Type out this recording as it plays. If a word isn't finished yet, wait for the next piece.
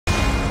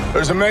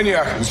There's a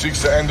maniac who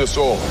seeks to end us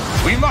all.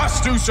 We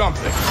must do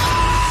something.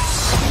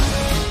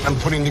 I'm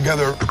putting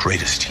together the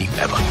greatest team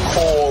ever.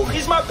 Korg.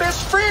 He's my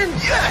best friend.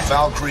 Yes.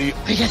 Valkyrie.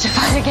 We get to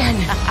fight again.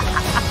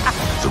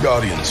 The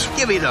Guardians.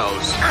 Give me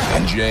those.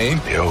 And Jane,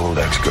 the old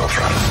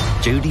ex-girlfriend.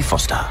 Judy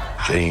Foster.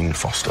 Jane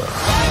Foster.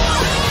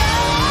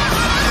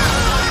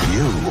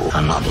 You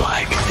are not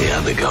like the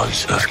other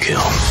gods of kill.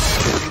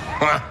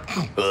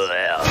 Thor: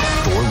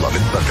 Love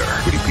and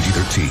Thunder. Rated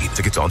PG-13.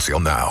 Tickets on sale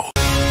now.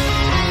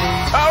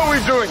 How are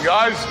we doing,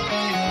 guys?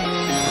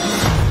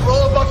 We're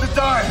all about to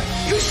die.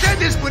 You said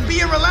this would be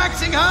a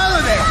relaxing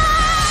holiday.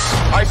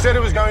 I said it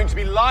was going to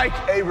be like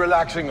a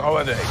relaxing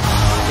holiday.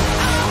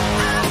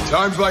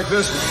 Times like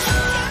this,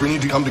 we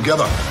need to come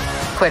together.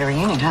 Quite a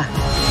reunion, huh?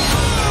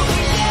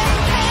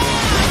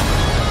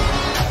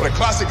 What a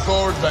classic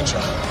Thor adventure.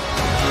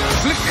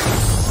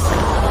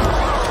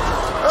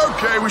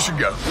 Okay, we should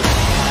go.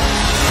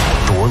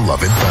 Thor: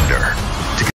 Love and Thunder.